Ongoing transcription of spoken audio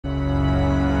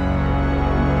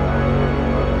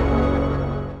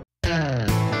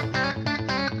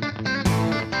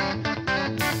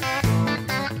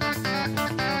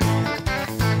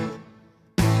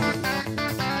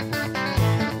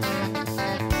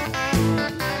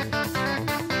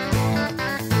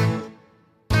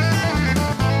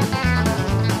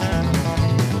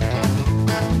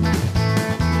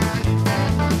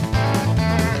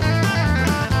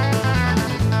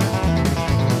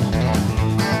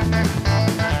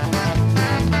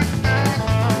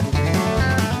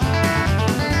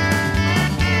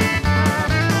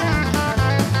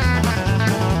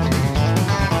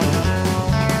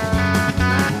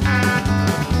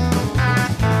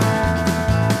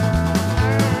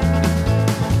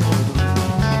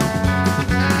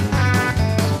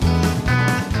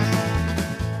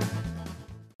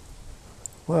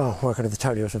Well, welcome to the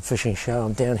Totally Awesome Fishing Show.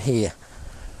 I'm down here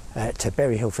at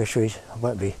Bury Fisheries. I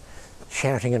won't be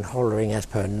shouting and hollering as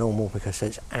per normal because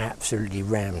it's absolutely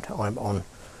rammed. I'm on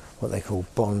what they call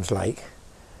Bonds Lake.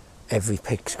 Every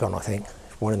pig's gone, I think.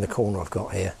 There's one in the corner I've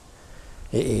got here.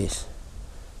 It is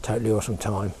totally awesome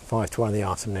time, 5 to 1 in the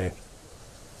afternoon.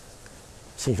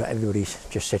 Seems like everybody's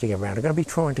just sitting around. I'm going to be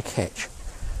trying to catch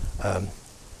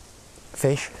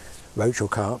fish, roach or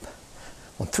carp,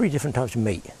 on 3 different types of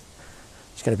meat.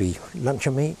 It's going to be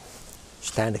luncheon meat,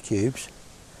 standard cubes,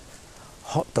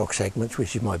 hot dog segments,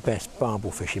 which is my best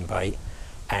barbel fishing bait,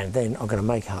 and then I'm going to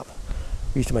make up,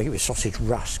 we used to make it with sausage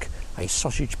rusk, a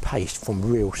sausage paste from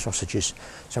real sausages.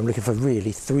 So I'm looking for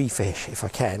really 3 fish if I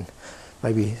can,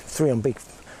 maybe 3 on big,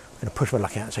 I'm going to push my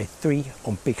luck out and say 3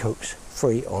 on big hooks,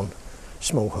 3 on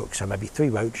small hooks, so maybe 3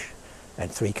 roach and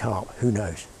 3 carp, who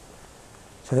knows.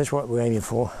 So that's what we're aiming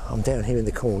for. I'm down here in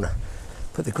the corner,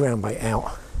 put the ground bait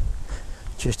out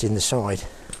just in the side.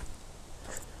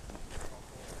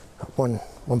 One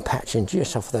patch in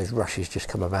just off of those rushes, just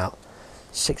come about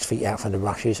 6 feet out from the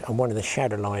rushes, and one in the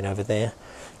shadow line over there.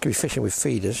 Going to be fishing with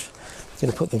feeders.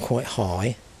 Going to put them quite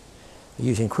high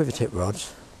using quiver tip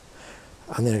rods,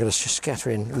 and then I'm going to just scatter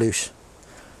in loose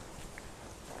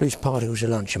particles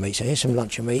of luncheon meat. So here's some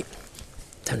luncheon meat.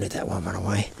 Don't let that one run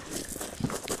away.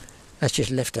 That's just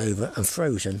left over and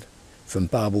frozen from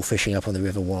barbel fishing up on the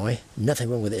River Wye. Nothing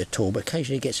wrong with it at all, but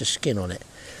occasionally it gets a skin on it.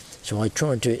 So I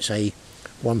try and do it, say,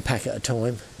 1 pack at a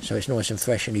time, so it's nice and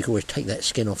fresh, and you can always take that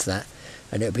skin off that,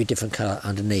 and it'll be a different colour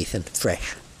underneath and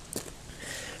fresh.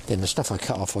 Then the stuff I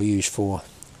cut off I'll use for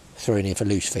throwing in for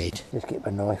loose feed. Just get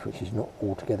my knife, which is not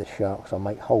altogether sharp, so I'll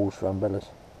make holes for umbrellas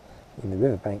in the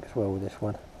riverbank as well with this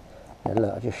one. Now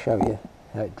look, I'll just show you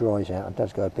how it dries out. It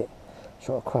does go a bit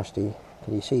sort of crusty.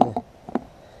 Can you see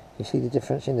the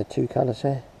difference in the 2 colours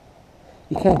there?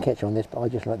 You can catch on this, but I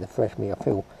just like the fresh meat. I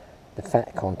feel the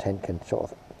fat content can sort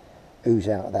of ooze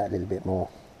out of that a little bit more.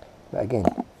 But again,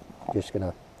 just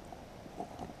going to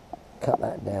cut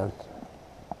that down.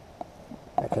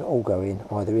 That can all go in,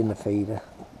 either in the feeder.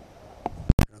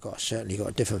 I've certainly got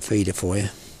a different feeder for you.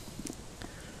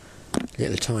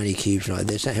 Little tiny cubes like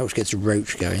this. That helps get the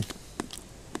roach going.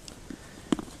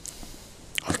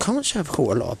 I can't say I've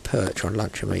caught a lot of perch on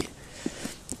luncheon meat.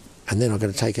 And then I'm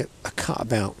going to take a cut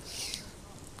about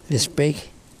this big.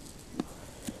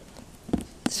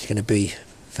 It's going to be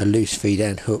for loose feed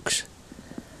and hooks.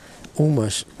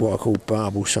 Almost what I call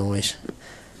barbel size.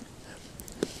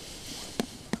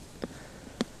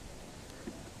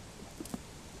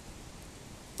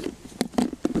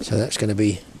 So that's going to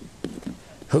be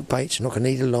hook baits. Not going to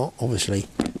need a lot, obviously,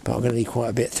 but I'm going to need quite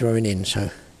a bit throwing in. So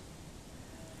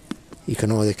you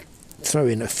can either throw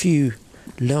in a few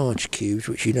large cubes,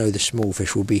 which you know the small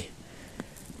fish will be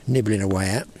nibbling away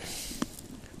at,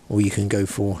 or you can go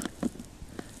for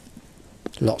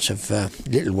lots of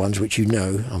little ones, which you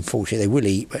know, unfortunately, they will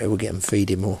eat, but it will get them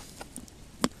feeding more.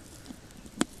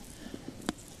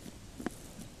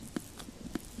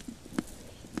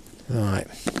 Right,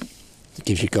 it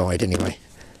gives you a guide anyway.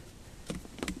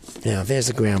 Now there's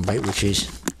the ground bait, which is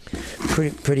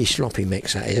pretty sloppy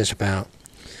mix. That is, it's about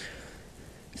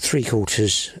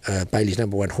 3/4 Bailey's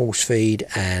 #1 horse feed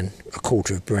and 1/4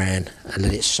 of bran, and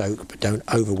let it soak, but don't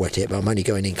over wet it. But I'm only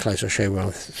going in close. I'll show you where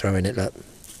I'm throwing it. Look,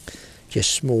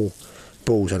 just small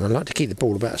balls, and I like to keep the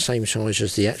ball about the same size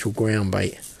as the actual ground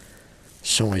bait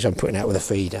size I'm putting out with a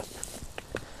feeder.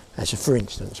 So for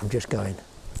instance, I'm just going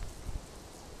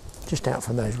just out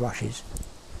from those rushes,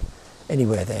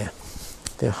 anywhere there,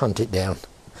 they'll hunt it down.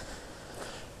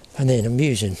 And then I'm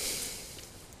using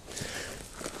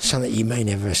something you may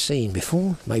never have seen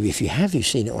before. Maybe if you have, you've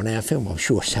seen it on our film. I'm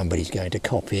sure somebody's going to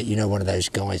copy it. You know, one of those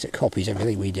guys that copies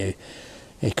everything we do.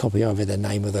 They copy over the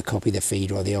name, or they copy the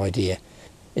feed or the idea.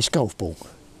 It's golf ball.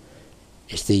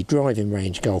 It's the driving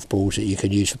range golf balls that you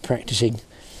can use for practicing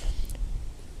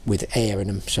with air in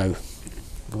them. So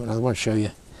I've got another one to show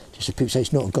you. Just so people say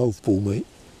it's not a golf ball, mate.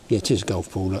 Yeah, it is a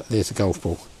golf ball. Look, there's the golf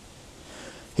ball.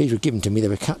 These were given to me. They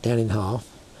were cut down in half.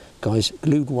 guys,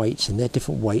 glued weights, and they're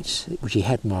different weights which he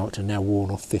had marked and now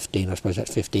worn off 15. I suppose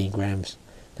that's 15 grams.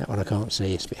 That one I can't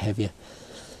see, it's a bit heavier.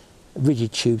 A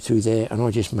rigid tube through there, and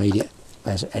I just made it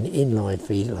as an inline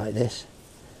feeder like this,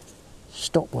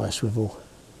 stopped by a swivel,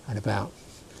 and about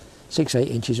 6-8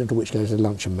 inches onto which goes the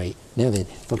luncheon meat. Now then,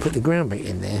 if I put the ground bait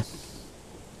in there,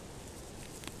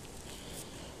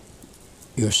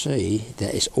 you'll see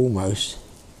that it's almost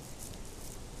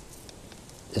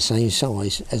the same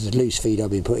size as the loose feed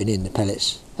I've been putting in, the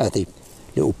pellets, the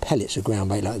little pellets of ground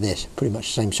bait like this, pretty much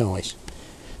the same size.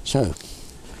 So,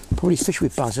 probably fish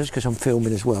with buzzers because I'm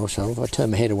filming as well, so if I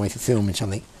turn my head away for filming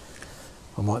something,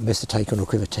 I might miss the take on a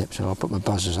quiver tip, so I'll put my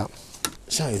buzzers up.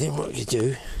 So then what you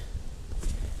do,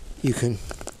 you can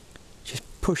just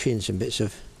push in some bits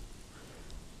of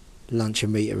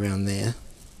luncheon meat around there,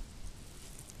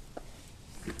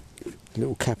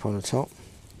 little cap on the top,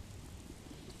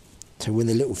 so when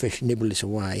the little fish nibble this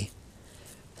away,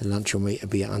 the luncheon meat will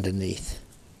be underneath.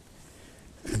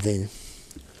 And then,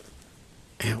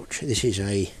 ouch, this is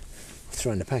a, I've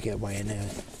thrown the packet away now.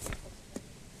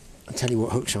 I'll tell you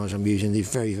what hook size I'm using,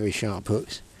 these very, very sharp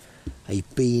hooks. A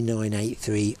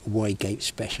B983 wide gape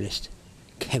specialist,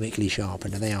 chemically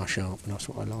sharpened, and they are sharp, and that's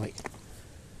what I like.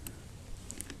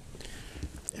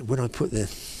 And when I put the,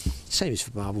 same as for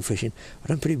barbel fishing, I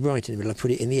don't put it right in the middle, I put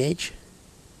it in the edge,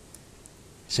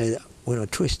 so that when I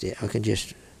twist it I can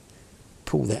just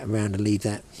pull that around and leave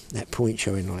that point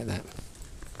showing like that.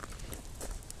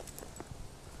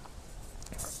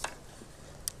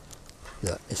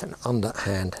 Look, it's an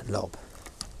underhand lob.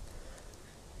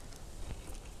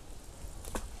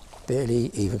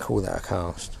 Barely even call that a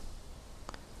cast.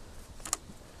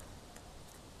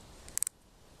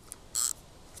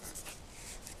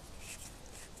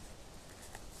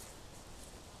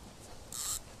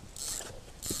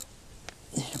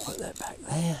 Put that back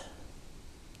there.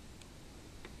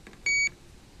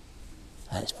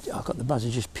 I've got the buzzer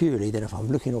just purely that if I'm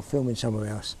looking or filming somewhere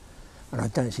else and I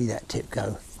don't see that tip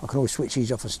go, I can always switch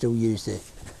these off and still use the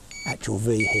actual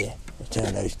V here to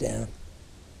turn those down.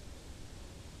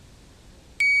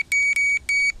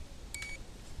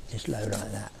 Just low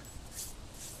like that.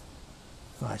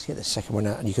 Right, let's get the second one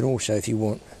out, and you can also, if you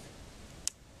want,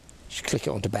 just click it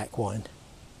onto back wind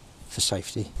for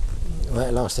safety. Well,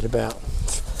 it lasted about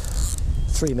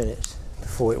 3 minutes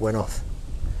before it went off,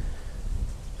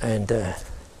 and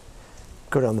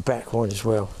got it on the back wind as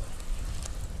well.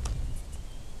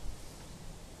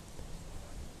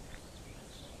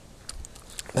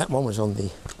 That one was on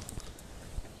the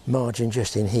margin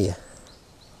just in here.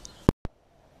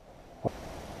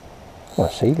 I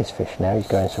see this fish now, he's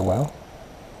going so well.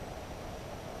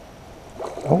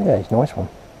 Oh yeah, he's a nice one.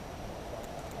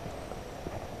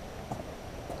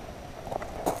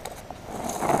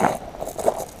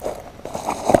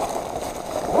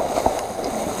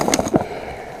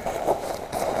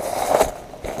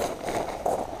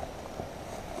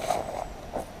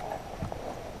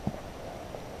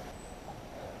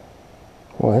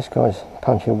 Well, this guy's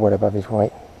punching well above his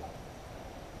weight.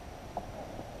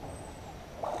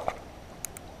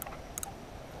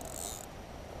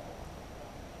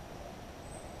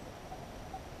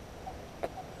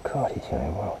 God, he's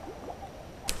doing well.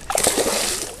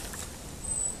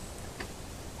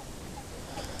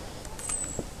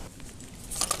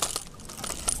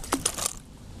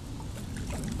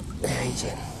 There he's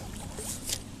in.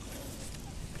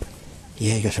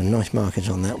 Yeah, you got some nice markings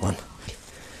on that one.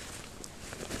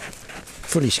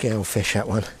 Fully scaled fish, that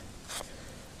one,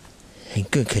 in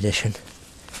good condition,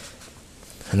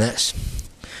 and that's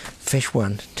fish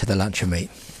one to the luncheon meat.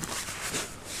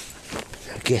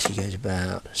 I guess he goes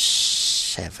about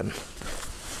 7.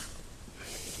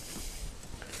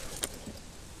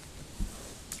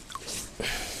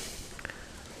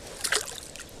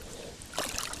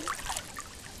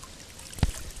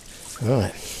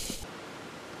 Right.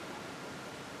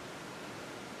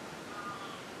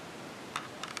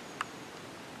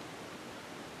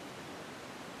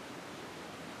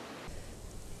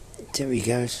 There he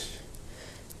goes.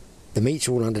 The meat's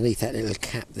all underneath that little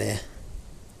cap there.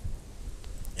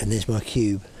 And there's my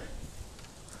cube.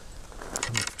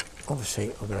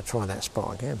 Obviously, I'm going to try that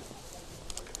spot again.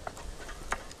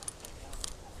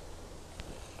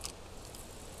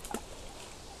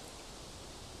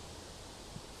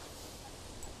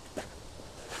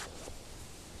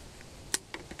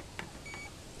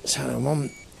 So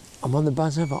I'm on the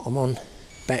buzzer, but I'm on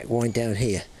back wind down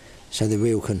here, so the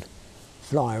reel can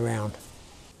fly around.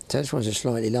 So this one's a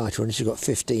slightly larger one. This has got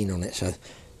 15 on it, so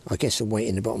I guess the weight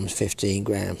in the bottom is 15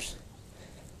 grams.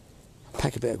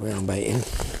 Pack a bit of ground bait in. A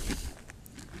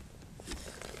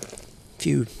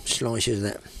few slices of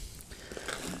that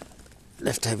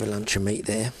leftover luncheon meat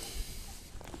there.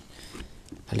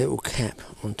 A little cap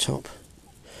on top.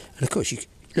 And of course,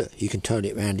 you can turn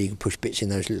it around, you can push bits in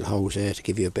those little holes there to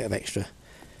give you a bit of extra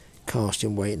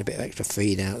casting weight and a bit of extra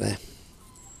feed out there.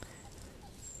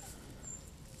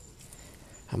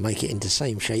 And make it into the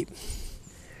same shape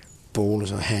ball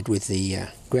as I had with the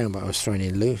ground bait I was throwing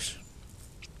in loose.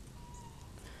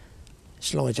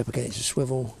 Slides up against the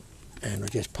swivel and I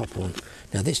just pop on.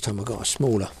 Now this time I've got a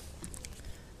smaller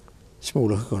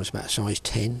hook on, it's about size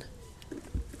 10.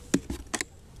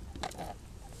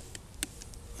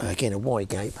 Again, a wide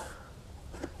gape.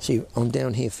 See, I'm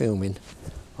down here filming,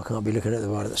 I can't be looking at the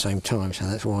rod at the same time, so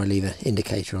that's why I leave an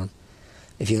indicator on.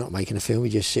 If you're not making a film,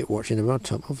 you just sit watching the rod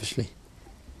top, obviously.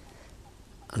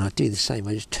 And I do the same,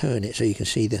 I just turn it so you can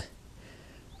see the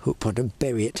hook point and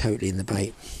bury it totally in the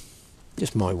bait.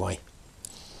 Just my way.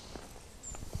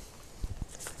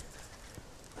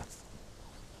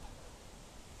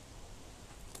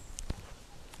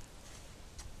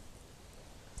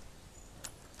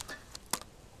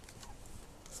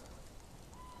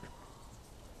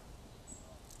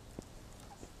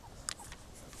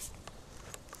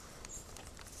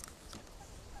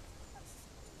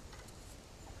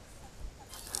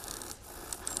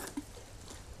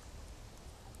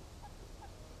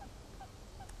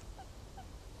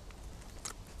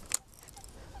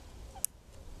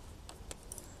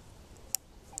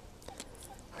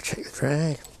 Check the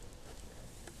drag.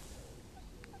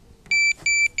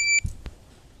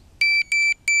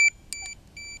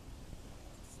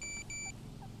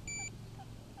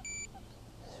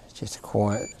 It's just a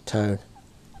quiet tone.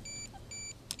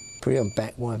 Put it on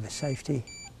back wire for safety.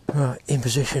 Right, in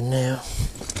position now.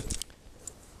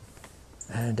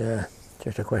 And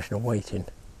just a question of waiting.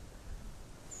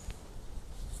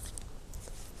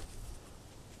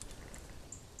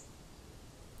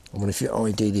 I mean, if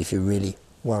you're really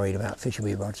worried about fishing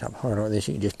with rods up high like this,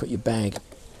 you can just put your bag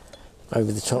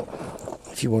over the top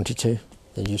if you wanted to,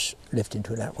 then just lift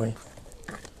into it that way.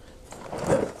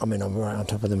 I mean, I'm right on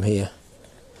top of them here.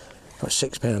 Got a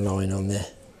 6 pound line on there,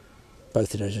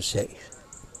 both of those are 6.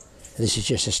 And this is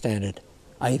just a standard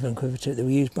Avon quiver tip that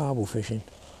we use barbel fishing.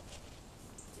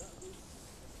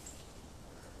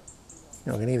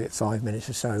 Now I'm going to give it 5 minutes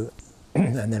or so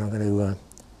and then I'm going to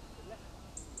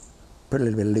put a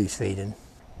little bit of loose feed in.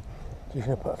 Just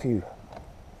going to put a few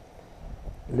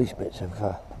loose bits of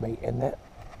meat in there.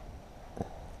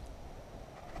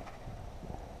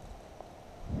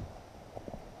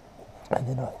 And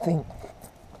then I think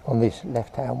on this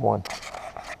left hand one,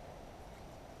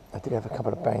 I did have a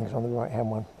couple of bangs on the right hand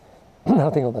one. I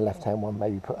think on the left hand one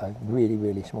maybe put a really,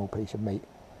 really small piece of meat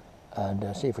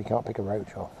and see if we can't pick a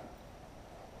roach off.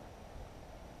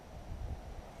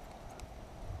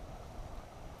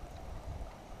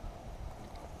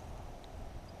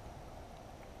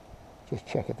 Just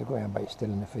check if the ground bait's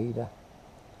still in the feeder.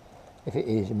 If it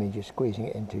is, it means you're squeezing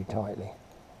it in too tightly.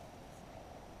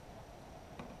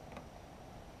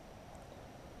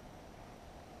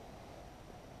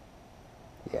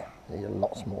 Yeah, these are a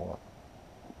lot smaller.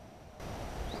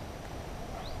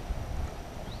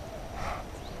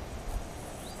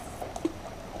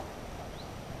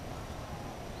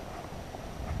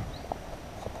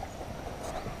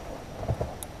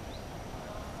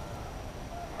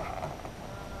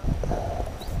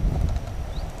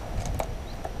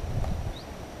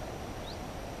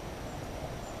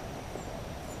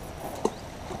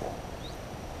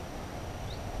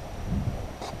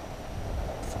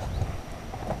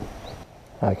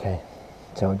 Okay,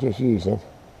 so I'm just using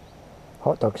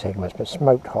hot dog segments, but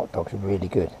smoked hot dogs are really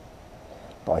good.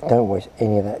 But I don't waste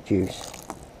any of that juice.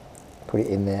 Put it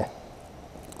in there,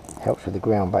 helps with the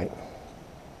ground bait.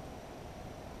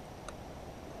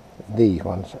 These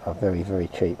ones are very, very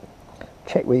cheap.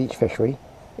 Check with each fishery.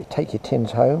 You take your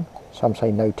tins home. Some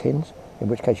say no tins, in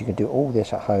which case you can do all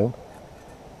this at home.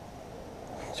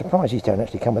 Surprised these don't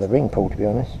actually come with a ring pull, to be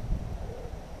honest.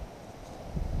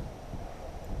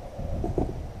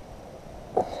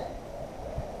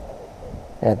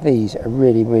 Now these are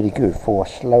really, really good for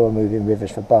slower moving rivers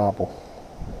for barbel.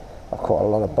 I've caught a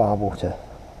lot of barbel to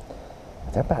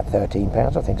they're about 13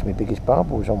 pounds. I think my biggest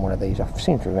barbel was on one of these. I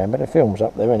seem to remember the film's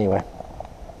up there anyway.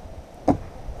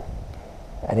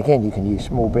 And again, you can use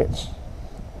small bits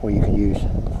or you can use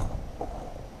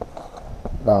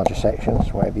larger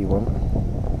sections, whatever you want.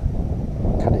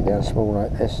 Cut it down small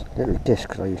like this. Little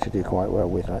discs I used to do quite well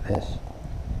with like this.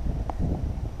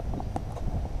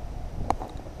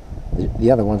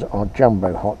 The other ones are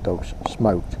jumbo hot dogs,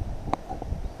 smoked.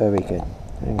 Very good.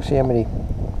 And you can see how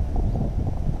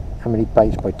many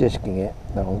baits by disking it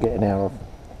that I'm getting out of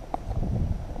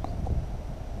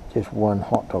just one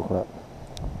hot dog. Look,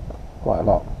 quite a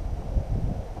lot.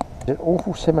 There's an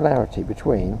awful similarity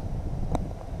between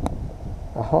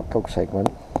a hot dog segment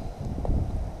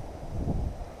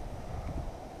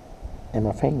and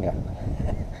my finger.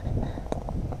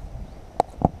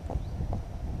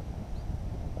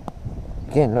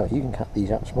 Again, look, you can cut these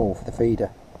up small for the feeder.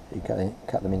 You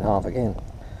cut them in half again,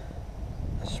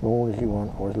 as small as you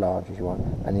want or as large as you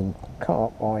want. And in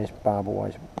carp wise, barber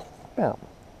wise, about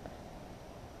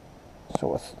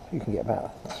sort of, you can get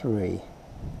about 3.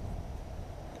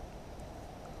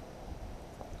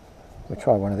 We'll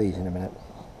try one of these in a minute.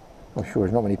 I'm sure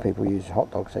there's not many people use hot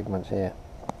dog segments here.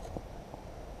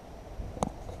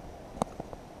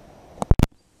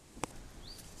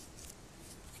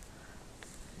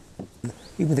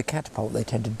 Even with the catapult, they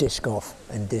tend to disc off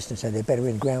in distance, so they're better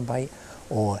in ground bait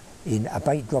or in a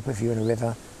bait dropper if you're in a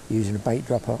river, using a bait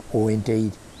dropper, or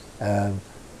indeed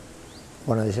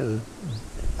one of those little,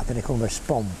 I think they call them a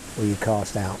spom, where you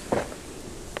cast out.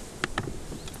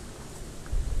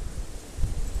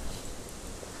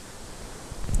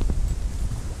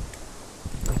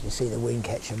 You can see the wind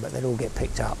catch them, but they'll all get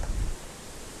picked up.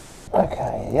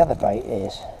 Okay, the other bait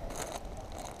is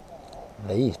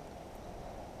these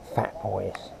fat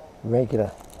boys, just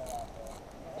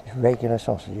regular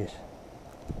sausages.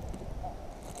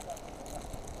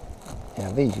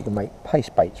 Now these you can make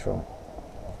paste baits from.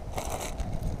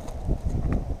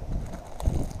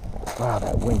 Wow,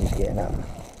 that wind is getting up.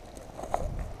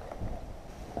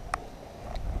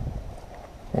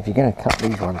 If you're going to cut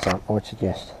these ones up, I would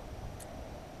suggest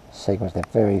segments. They're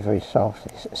very, very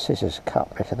soft. Scissors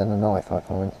cut better than a knife, I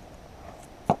find.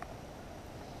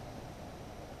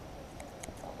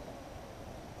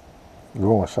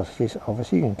 Raw sausages,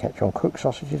 obviously you can catch on cooked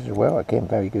sausages as well. Again,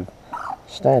 very good.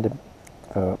 Standard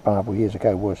for barbel years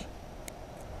ago was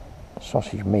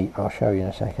sausage meat. I'll show you in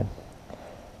a second.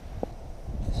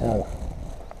 So,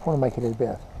 if I want to make a little bit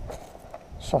of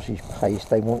sausage paste,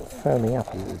 they want firming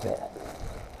up a little bit.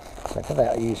 So for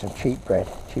that I use some cheap bread,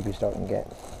 cheapest I can get.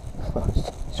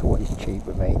 It's always cheap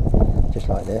with me, just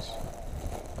like this.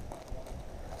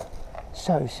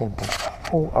 So simple,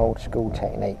 all old school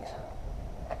techniques.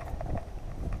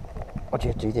 I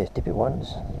just do this, dip it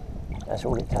once, that's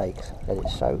all it takes. Let it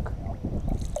soak,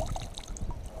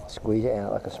 squeeze it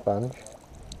out like a sponge.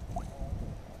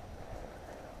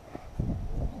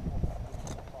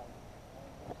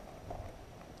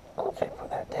 I'll just put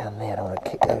that down there, I don't want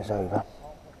to kick those over.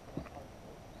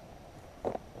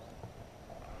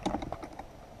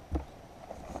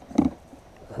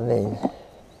 And then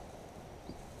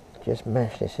just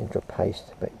mash this into a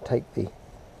paste, but take the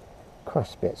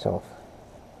crust bits off.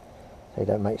 They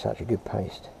don't make such a good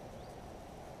paste.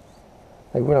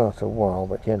 They will after a while,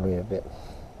 but generally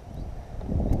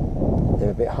they're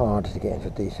a bit hard to get into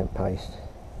a decent paste.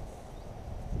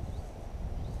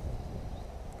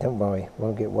 Don't worry,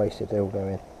 won't get wasted, they'll go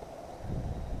in.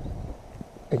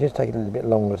 They just take a little bit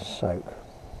longer to soak.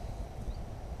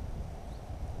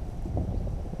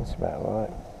 That's about right.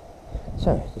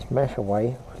 So just mash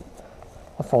away.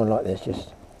 I find like this,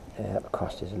 just the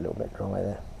crust is a little bit dry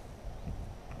there.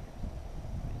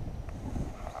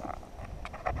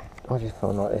 I just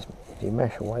find like this, if you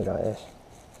mash away like this,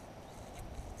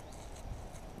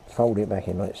 fold it back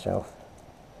in on itself,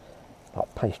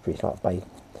 like pastries, like bake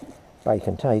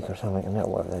and take or something, and that,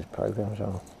 whatever those programs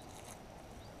are.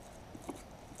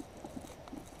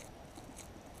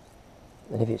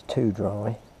 And if it's too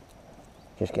dry,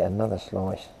 just get another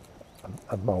slice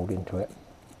and mould into it.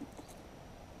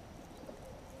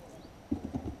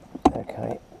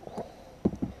 Okay.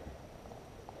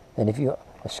 Then if you've got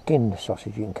a skinned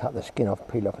sausage, you can cut the skin off,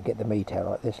 peel off and get the meat out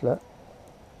like this, look.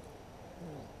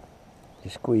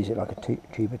 Just squeeze it like a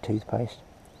tube of toothpaste.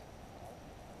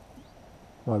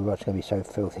 My rod's going to be so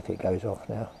filthy if it goes off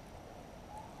now.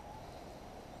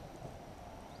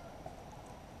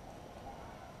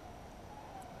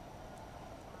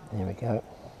 There we go.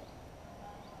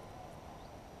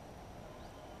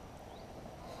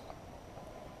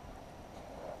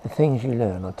 The things you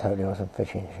learn on Totally Awesome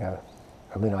Fishing Show.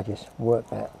 I mean, I just work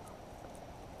that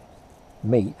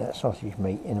meat, that sausage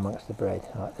meat, in amongst the bread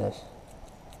like this.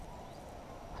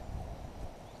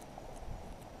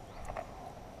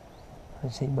 I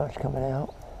don't see much coming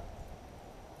out.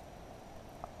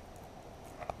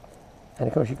 And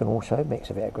of course you can also mix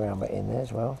a bit of ground bait in there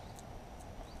as well.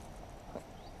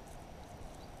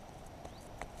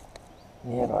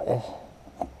 Yeah, like this.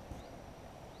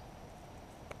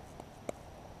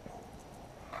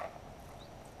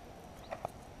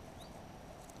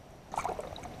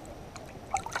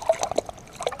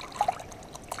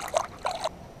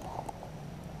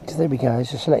 So there we go,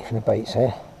 it's a selection of baits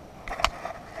here.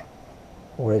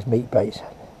 all those meat baits.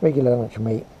 Regular luncheon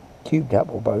meat, cubed up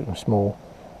or broken small,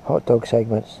 hot dog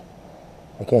segments,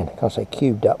 again I can't say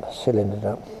cubed up, cylindered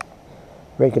up,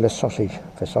 regular sausage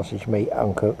for sausage meat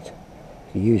uncooked.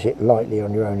 You use it lightly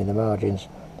on your own in the margins,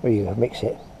 or you can mix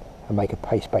it and make a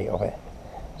paste bait of it.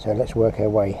 So let's work our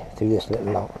way through this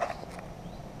little lot,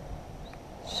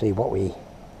 see what we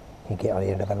can get on the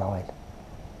end of the line.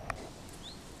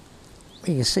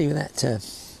 You can see with that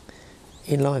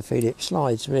inline feed it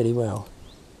slides really well.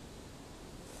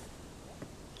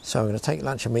 So I'm going to take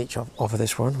luncheon meat off of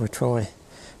this one. We'll try.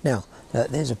 Now,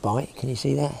 there's a bite. Can you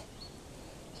see that?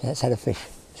 So that's had a fish.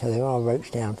 So there are roach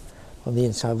down on the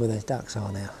inside where those ducks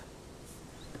are now.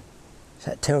 So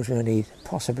that tells me I need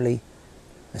possibly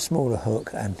a smaller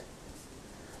hook and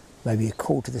maybe a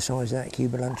quarter the size of that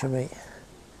cube of luncheon meat.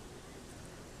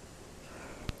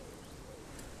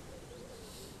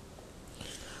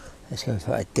 Let's go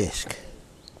for a disc.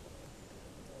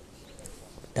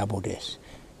 Double disc.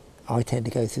 I tend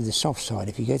to go through the soft side.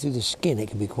 If you go through the skin it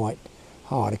can be quite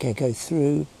hard. Again, go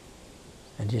through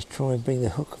and just try and bring the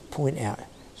hook point out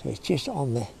so it's just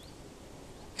on the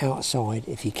outside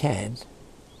if you can,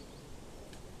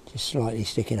 just slightly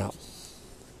sticking up.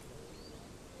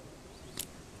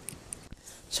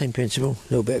 Same principle, a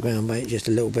little bit of ground bait, just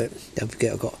a little bit. Don't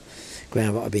forget I've got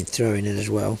ground bait I've been throwing in as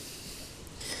well.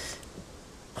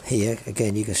 Here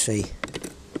again you can see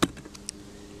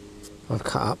I've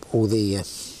cut up all the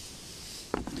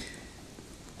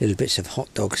little bits of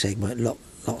hot dog segment, lot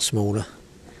smaller.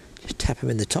 Just tap them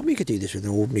in the top. You could do this with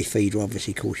an ordinary feeder,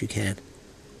 obviously, of course you can.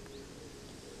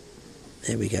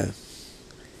 There we go.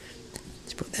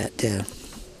 Let's put that down.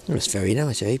 Oh, that's very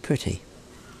nice, very pretty.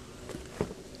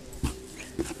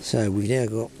 So we've now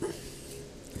got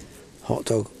hot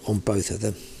dog on both of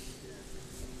them.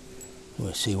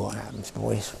 We'll see what happens,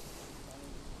 boys.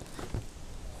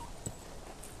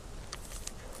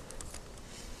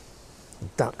 The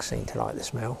ducks seem to like the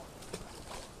smell.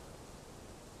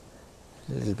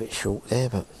 A little bit short there,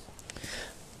 but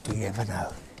you never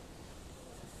know.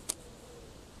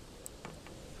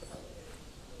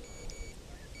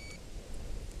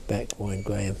 Back wine,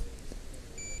 Graeme.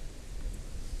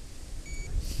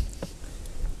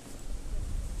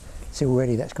 See,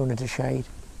 already that's gone into shade.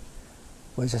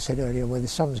 Well, as I said earlier, where the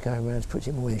sun's going around, it puts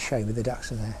it more in shade with the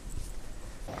ducks are there.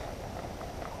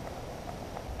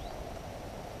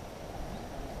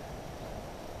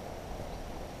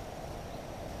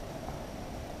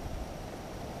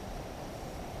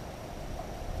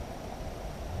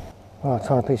 Well, I'm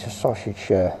trying a piece of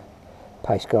sausage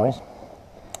paste, guys,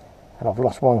 and I've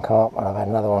lost one carp and I've had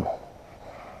another one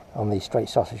on the straight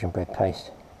sausage and bread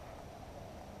paste.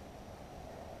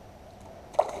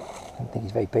 I don't think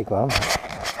he's a very big one,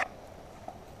 but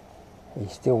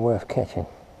he's still worth catching.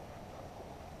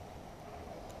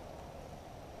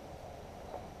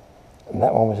 And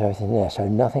that one was everything there, so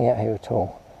nothing out here at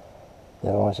all. The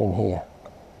other one's in here.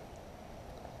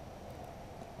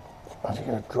 I'm just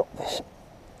going to drop this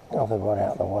other rod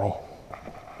out of the way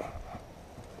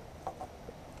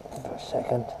for a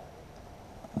second.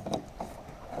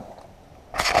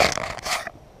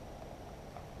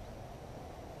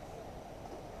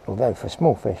 Although for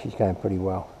small fish he's going pretty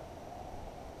well.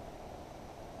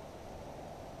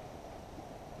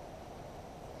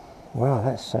 Well,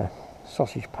 that's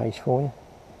sausage paste for you.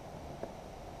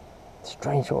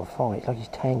 Strange sort of fight, it's like he's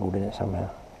tangled in it somehow.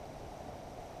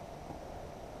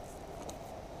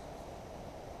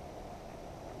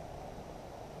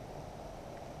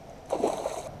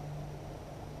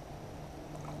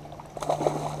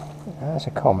 That's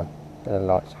a common, the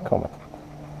light's a common.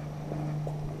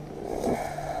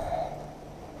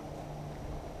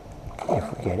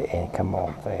 If we get it in, come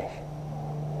on fish.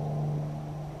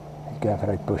 He's going for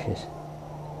those bushes.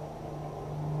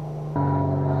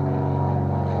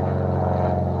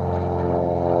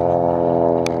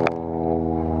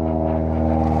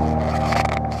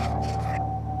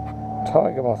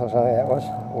 Tiger moth or something that was,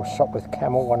 or Sopwith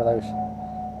camel, one of those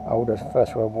older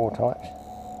First World War types.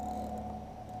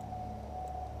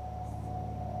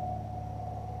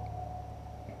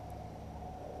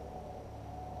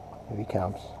 Here he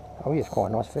comes. Oh, he's quite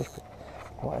a nice fish.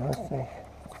 Quite a nice fish.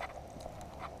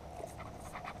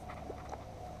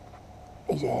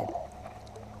 He's in.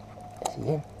 Is he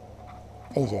in?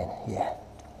 He's in, yeah.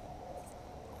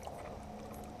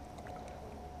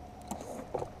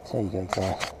 So there you go,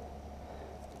 guys.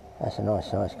 That's a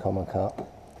nice common carp.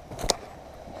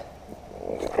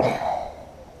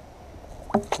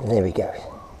 And there we go.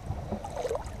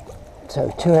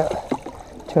 So two out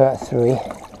of three.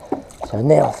 So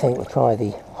now I think we'll try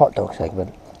the hot dog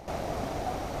segment.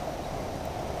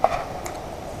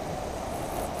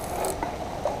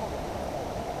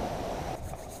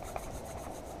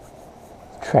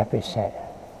 trap is set.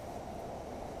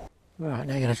 Right,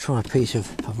 now I'm going to try a piece of,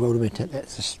 I've rolled them into,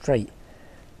 that's a straight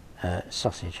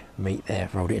sausage meat there,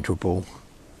 I've rolled it into a ball.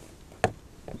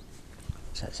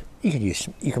 So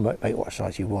you can make what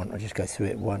size you want, I'll just go through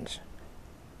it once.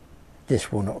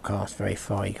 This will not cast very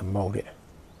far, you can mould it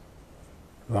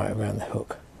right around the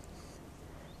hook.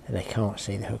 And they can't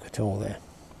see the hook at all there.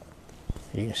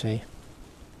 You can see.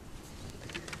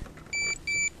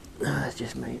 Oh, that's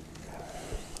just meat.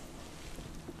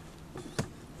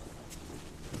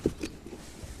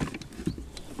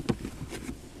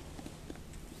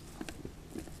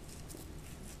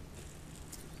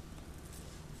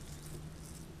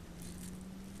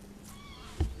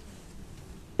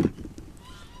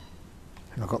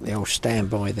 And I've got the old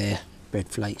standby there, bread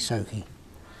flake soaking,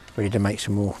 ready to make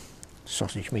some more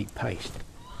sausage meat paste.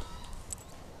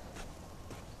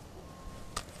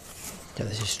 So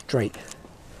this is straight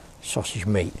sausage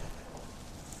meat.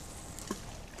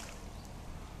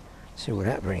 See what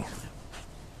that brings.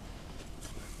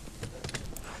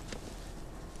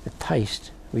 The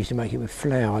paste, we used to make it with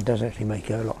flour, does actually make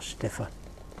it a lot stiffer.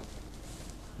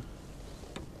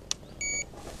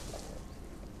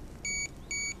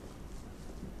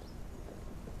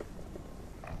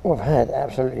 Well, I've had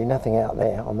absolutely nothing out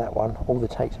there on that one. All the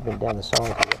takes have been down the side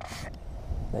of it.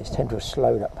 They tend to have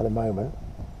slowed up for the moment.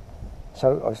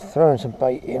 So I've thrown some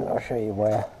bait in, I'll show you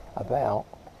where, about.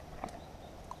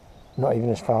 Not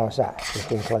even as far as that, just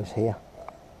been close here.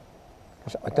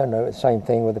 I don't know, the same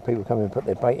thing whether people come in and put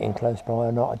their bait in close by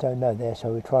or not, I don't know there,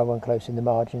 so we'll try one close in the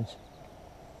margins.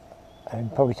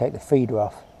 And probably take the feeder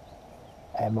off,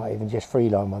 and might even just free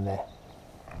line one there.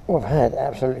 Well, I've had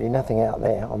absolutely nothing out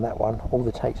there on that one. All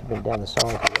the takes have been down the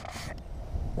side of it.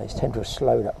 They tend to have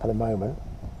slowed up for the moment.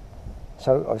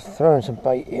 So I've thrown some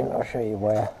bait in, I'll show you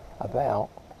where, about.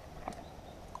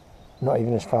 Not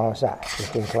even as far as that,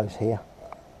 just been close here.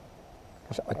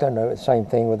 I don't know, the same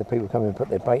thing whether people come in and put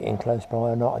their bait in close by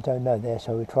or not, I don't know there,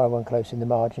 so we'll try one close in the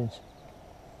margins.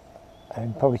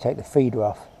 And probably take the feeder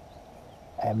off,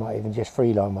 and might even just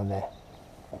free line one there.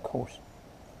 Of course,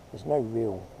 there's no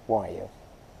real way of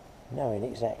knowing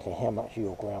exactly how much of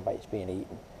your ground bait is being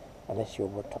eaten unless your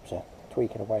rod tops are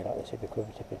tweaking away like this if you're quiver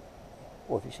tipping,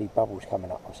 or if you see bubbles coming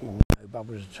up. I've seen no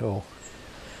bubbles at all.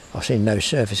 I've seen no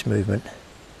surface movement.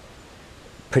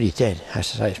 Pretty dead,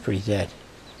 has to say it's pretty dead.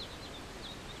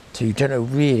 So you don't know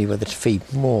really whether to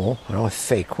feed more, and I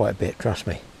fed quite a bit, trust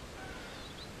me,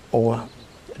 or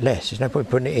less. There's no point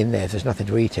putting it in there if there's nothing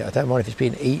to eat it. I don't mind if it's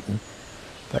being eaten,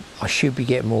 but I should be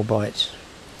getting more bites.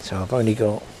 So I've only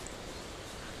got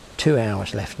 2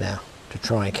 hours left now to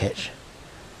try and catch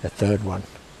the third one.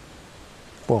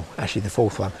 Well, actually the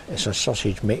fourth one. It's a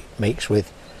sausage mix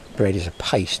with bread as a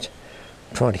paste.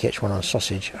 I'm trying to catch one on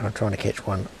sausage, and I'm trying to catch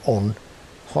one on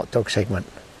hot dog segment.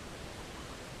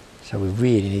 So we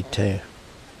really need to.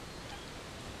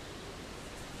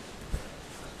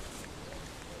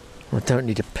 I don't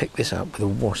need to pick this up with a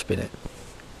wasp in it.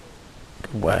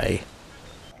 Go away.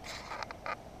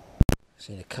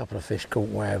 Seen a couple of fish caught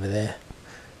way over there.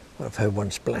 I've heard one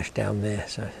splash down there,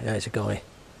 so there's a guy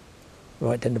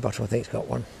right down the bottom. I think he's got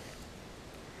one.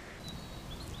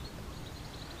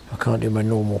 I can't do my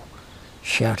normal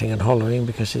shouting and hollering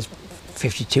because there's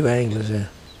 52 anglers there.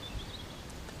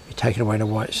 You're taking away the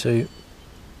white suit.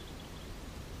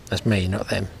 That's me, not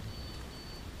them.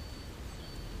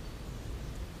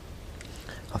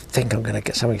 I think I'm going to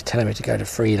get something telling me to go to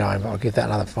free line, but I'll give that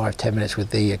another 5-10 minutes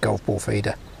with the golf ball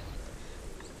feeder.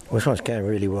 Well, this one's going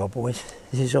really well, boys.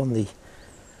 This is on the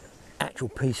actual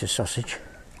piece of sausage,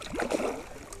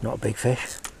 not a big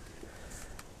fish.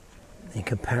 In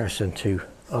comparison to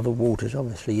other waters,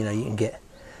 obviously, you know, you can get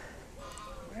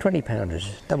 20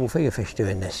 pounders, double figure fish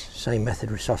doing this. Same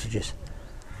method with sausages.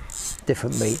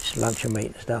 Different meats, luncheon meat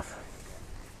and stuff.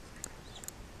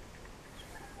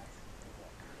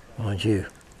 Mind you,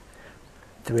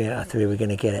 3 out of 3 we're going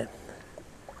to get it.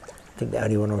 I think the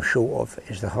only one I'm short of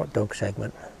is the hot dog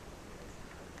segment.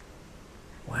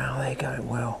 Wow, they're going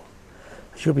well.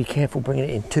 I should be careful bringing it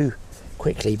in too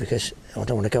quickly because I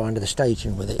don't want to go under the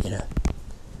staging with it, you know.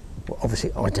 Well,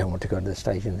 obviously I don't want to go under the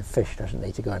staging, the fish doesn't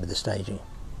need to go under the staging.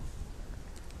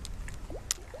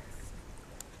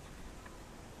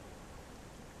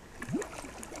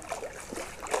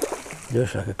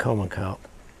 Looks like a common carp.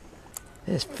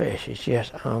 This fish is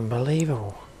just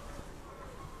unbelievable.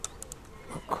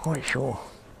 Not quite sure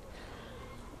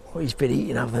what he's been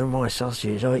eating other than my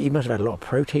sausages. He must have had a lot of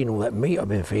protein, all that meat I've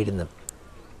been feeding them.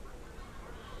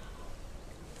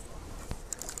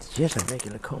 It's just a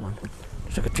regular common.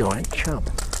 It's like a giant chub.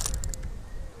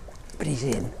 But he's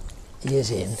in. He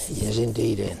is in. He is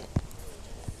indeed in.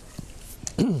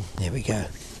 There we go.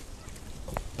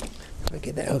 I'll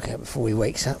get that hook out before he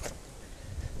wakes up.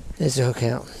 There's the hook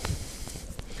out.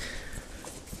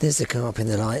 There's the carp in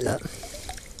the light, look.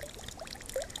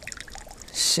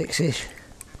 6-ish.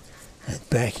 And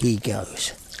back he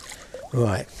goes.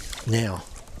 Right, now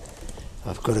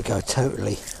I've got to go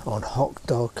totally on hot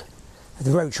dog.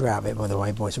 The roach are out of it, by the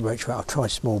way, boys. The roach are out. I've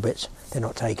tried small bits. They're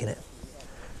not taking it.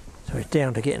 So it's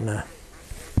down to getting a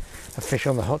fish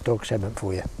on the hot dog segment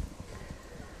for you.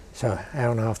 So,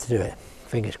 hour and a half to do it.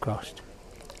 Fingers crossed.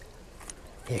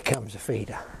 Here comes the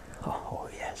feeder. Oh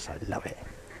yes, I love it.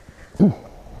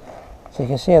 So you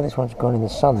can see how this one's gone in the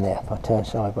sun there. If I turn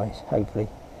sideways, hopefully.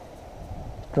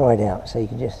 It's dried out, so you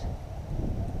can just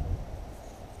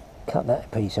cut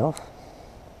that piece off.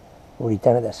 Already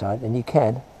done it that side. And you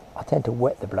can, I tend to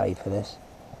wet the blade for this,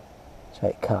 so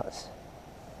it cuts.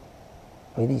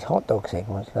 With these hot dog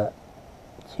segments, look,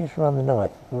 just run the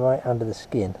knife right under the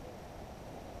skin.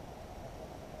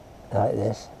 Like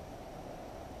this.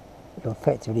 You're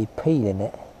effectively peeling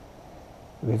it,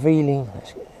 revealing,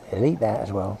 delete that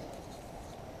as well,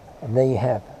 and there you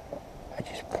have a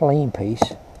just plain piece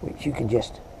which you can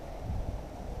just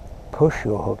push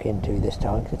your hook into this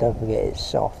time, because don't forget it's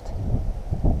soft.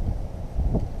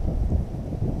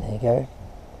 There you go.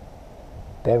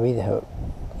 Bury the hook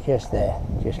just there,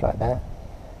 just like that.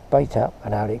 Bait up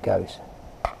and out it goes.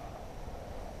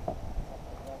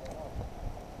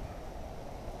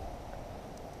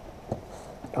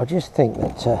 I just think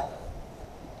that,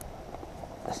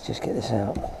 let's just get this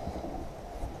out.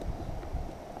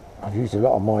 I've used a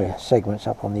lot of my segments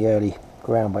up on the early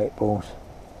ground bait balls.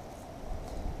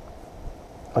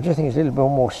 I just think it's a little bit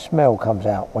more smell comes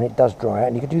out when it does dry out,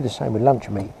 and you can do the same with lunch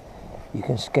meat. You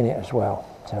can skin it as well.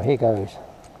 So here goes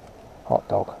hot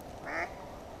dog.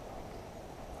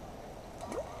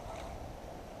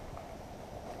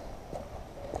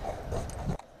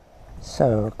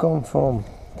 So I've gone from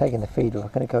taking the feeder, I'm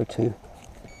going to go to,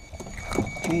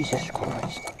 Jesus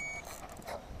Christ,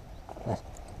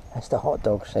 that's the hot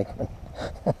dog segment.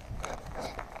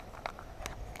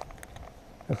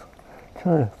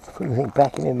 Trying to put everything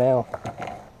back in my mouth.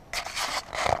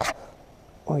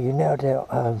 Well, you no doubt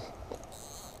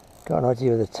got an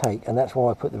idea of the take, and that's why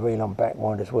I put the reel on back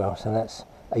wind as well. So that's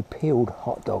a peeled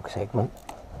hot dog segment,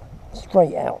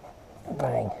 straight out,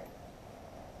 bang.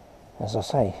 As I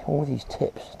say, all these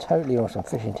tips, totally awesome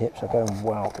fishing tips, are going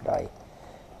well today.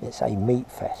 It's a meat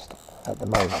fest at the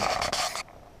moment.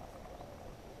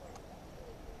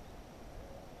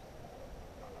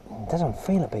 It doesn't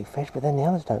feel a big fish, but then the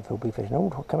others don't feel big fish, and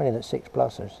all coming in at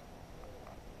 6+ers.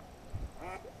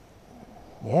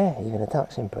 Yeah, even a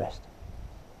duck's impressed.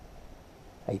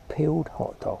 A peeled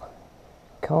hot dog,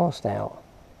 cast out,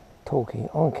 talking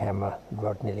on camera,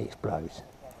 rod nearly explodes.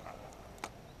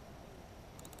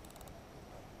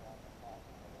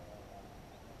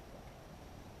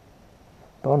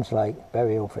 Bonds Lake,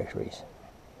 Bury Fisheries,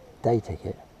 day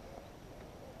ticket.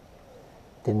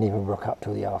 Didn't even rock up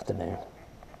till the afternoon.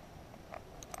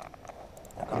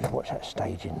 I've got to watch that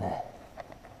stage in there.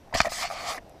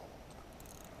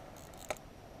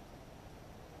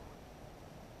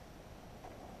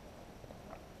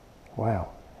 Wow,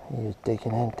 he is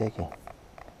digging and digging.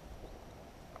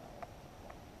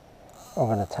 I'm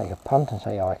going to take a punt and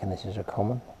say I reckon this is a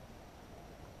common.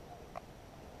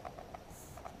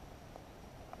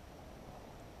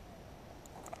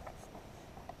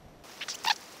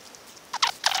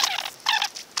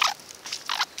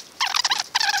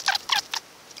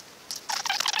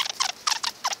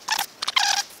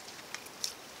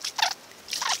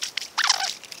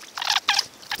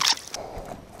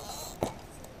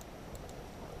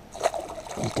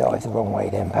 You dived the wrong way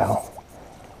then, pal.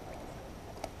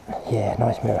 Yeah,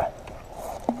 nice mirror.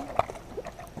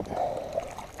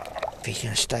 If he's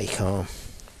going to stay calm,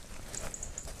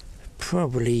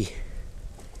 probably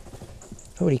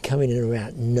coming in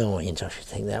around 9s, I should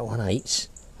think. That one 8s,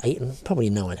 8 and probably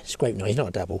 9. Scrape 9. He's not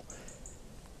a double.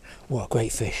 What a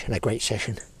great fish and a great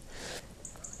session.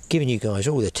 Giving you guys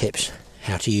all the tips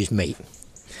how to use meat.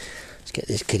 Let's get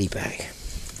this kiddie back.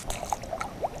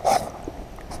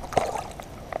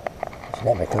 Just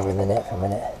let me cover in the net for a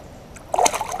minute.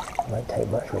 Won't take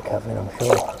much recovering, I'm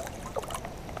sure.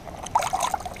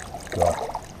 God.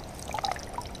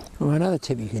 Well, another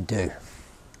tip you can do.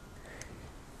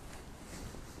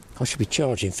 I should be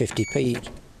charging 50p.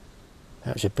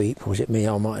 That was a beep. Was it me?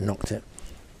 I might have knocked it.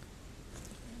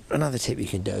 Another tip you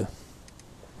can do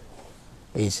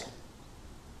is,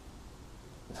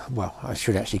 well, I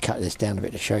should actually cut this down a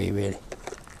bit to show you really.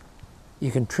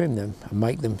 You can trim them and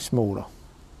make them smaller.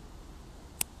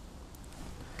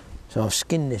 So I've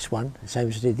skinned this one, the same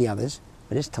as I did the others,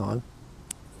 but this time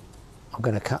I'm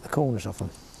going to cut the corners off them.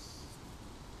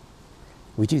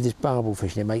 We do this barbel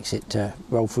fishing, it makes it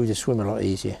roll through the swim a lot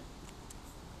easier.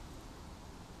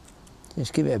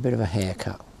 Just give it a bit of a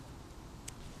haircut.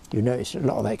 You'll notice a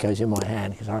lot of that goes in my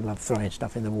hand because I love throwing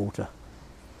stuff in the water.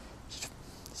 It's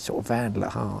sort of vandal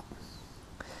at heart.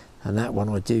 And that one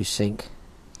I do sink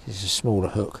because it's a smaller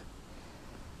hook.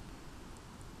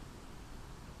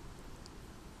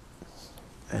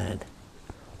 And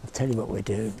I'll tell you what we're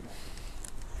doing.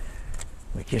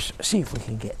 We just see if we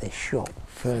can get this shot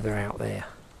further out there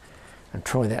and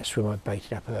try that swim I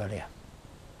baited up earlier.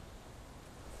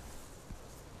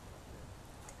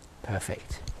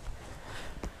 Perfect.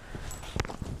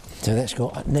 So that's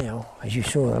got, now, as you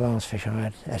saw the last fish I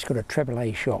had, that's got a treble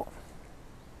A shot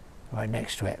right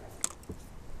next to it.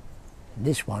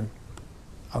 This one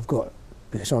I've got,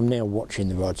 because I'm now watching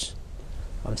the rods,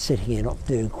 I'm sitting here not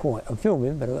doing quite, I'm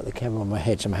filming but I've got the camera on my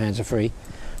head so my hands are free.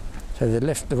 So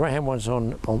the right hand one's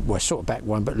on well, sort of back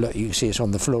one, but look, you can see it's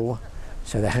on the floor.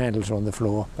 So the handles are on the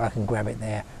floor, but I can grab it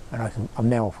there, and I'm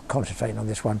now concentrating on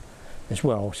this one as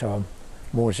well, so I'm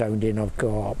more zoned in. I've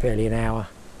got barely an hour.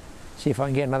 See if I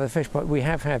can get another fish, but we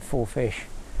have had 4 fish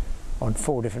on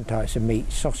 4 different types of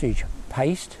meat. Sausage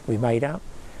paste we made up,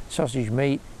 sausage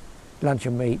meat,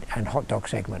 luncheon meat, and hot dog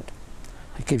segment.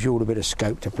 It gives you all a bit of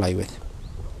scope to play with.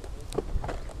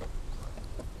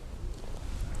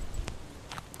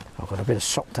 I've got a bit of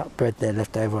sopped up bread there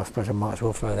left over, I suppose I might as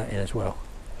well throw that in as well.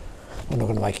 I'm not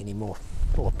going to make any more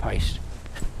paste,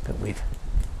 but we've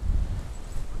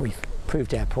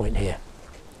proved our point here.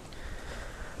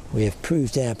 We have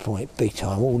proved our point big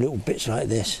time. All little bits like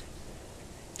this,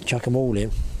 chuck them all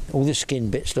in. All the skin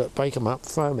bits, look, break them up,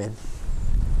 throw them in.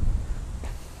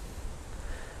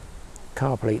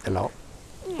 Carp will eat the lot.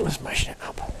 Let's mash it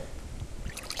up.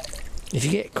 If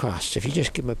you get crust, if you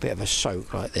just give them a bit of a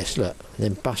soak like this, look, and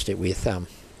then bust it with your thumb.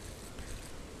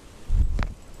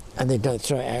 And then don't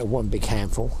throw it out in one big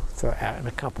handful, throw it out in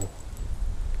a couple,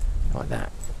 like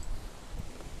that.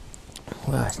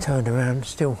 Well, it's turned around,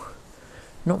 still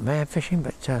not mad fishing,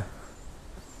 but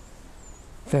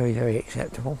very, very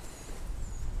acceptable.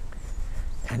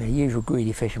 And a usual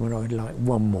greedy fisherman, I would like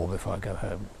one more before I go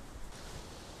home.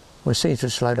 Well, it seems to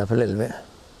have slowed up a little bit.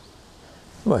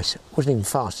 Well, it wasn't even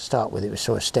fast to start with, it was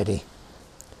sort of steady.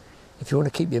 If you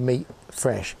want to keep your meat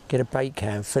fresh, get a bait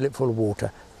can, fill it full of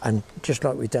water, and just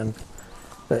like we've done,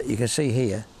 but you can see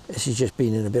here, this has just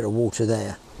been in a bit of water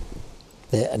there,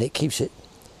 and it keeps it,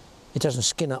 it doesn't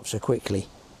skin up so quickly.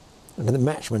 And the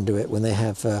matchmen do it when they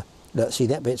have, look, see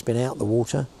that bit's been out the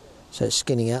water, so it's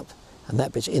skinning up, and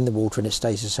that bit's in the water and it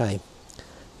stays the same.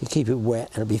 You keep it wet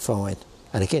and it'll be fine.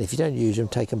 And again, if you don't use them,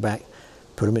 take them back,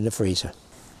 put them in the freezer.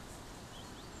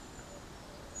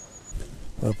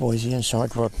 Well boys, the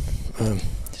inside rod,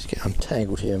 just get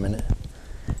untangled here a minute.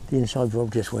 The inside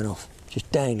rod just went off,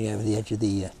 just dangling over the edge of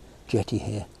the jetty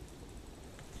here.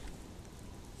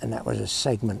 And that was a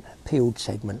segment, a peeled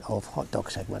segment of hot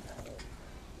dog segment.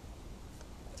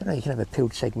 I don't know, you can have a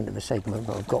peeled segment of a segment,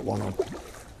 but I've got one on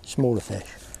smaller fish.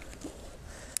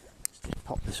 Let's just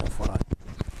pop this off while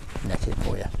I net it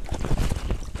for you.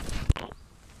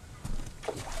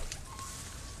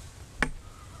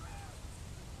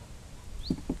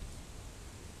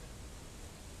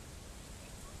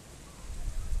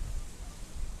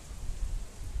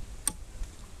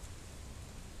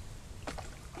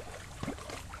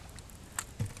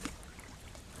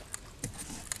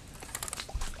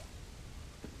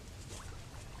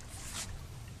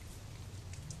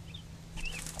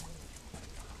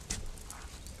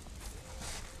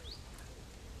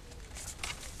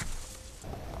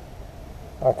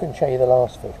 I couldn't show you the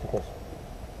last fish because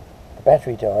the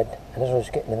battery died, and as I was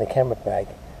getting in the camera bag,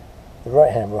 the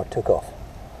right hand rod took off.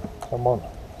 So I'm on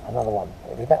another one.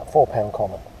 It was about £4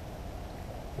 common.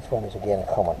 This one is again a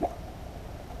common.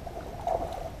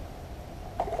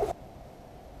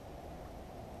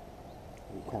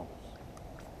 Here he comes.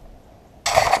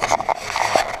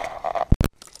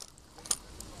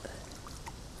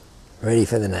 Ready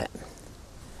for the net.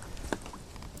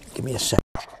 Give me a sec.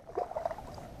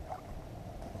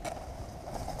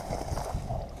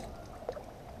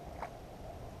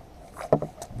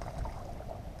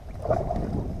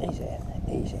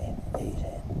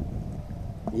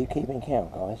 Are you keeping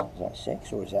count, guys? Is that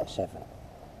 6 or is that 7?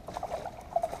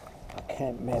 I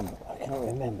can't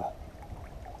remember.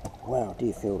 Wow, do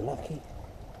you feel lucky?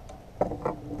 There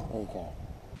you go.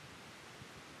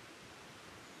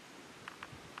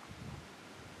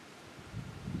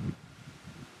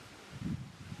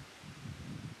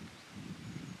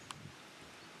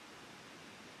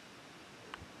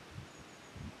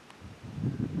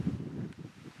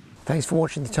 Thanks for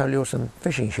watching the Totally Awesome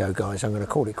Fishing Show, guys. I'm going to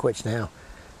call it quits now.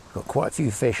 Got quite a few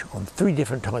fish on 3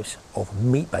 different types of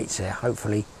meat baits there.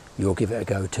 Hopefully you'll give it a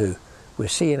go too. We'll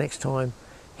see you next time.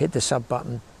 Hit the sub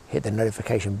button, hit the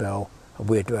notification bell, and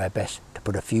we'll do our best to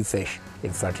put a few fish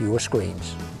in front of your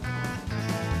screens.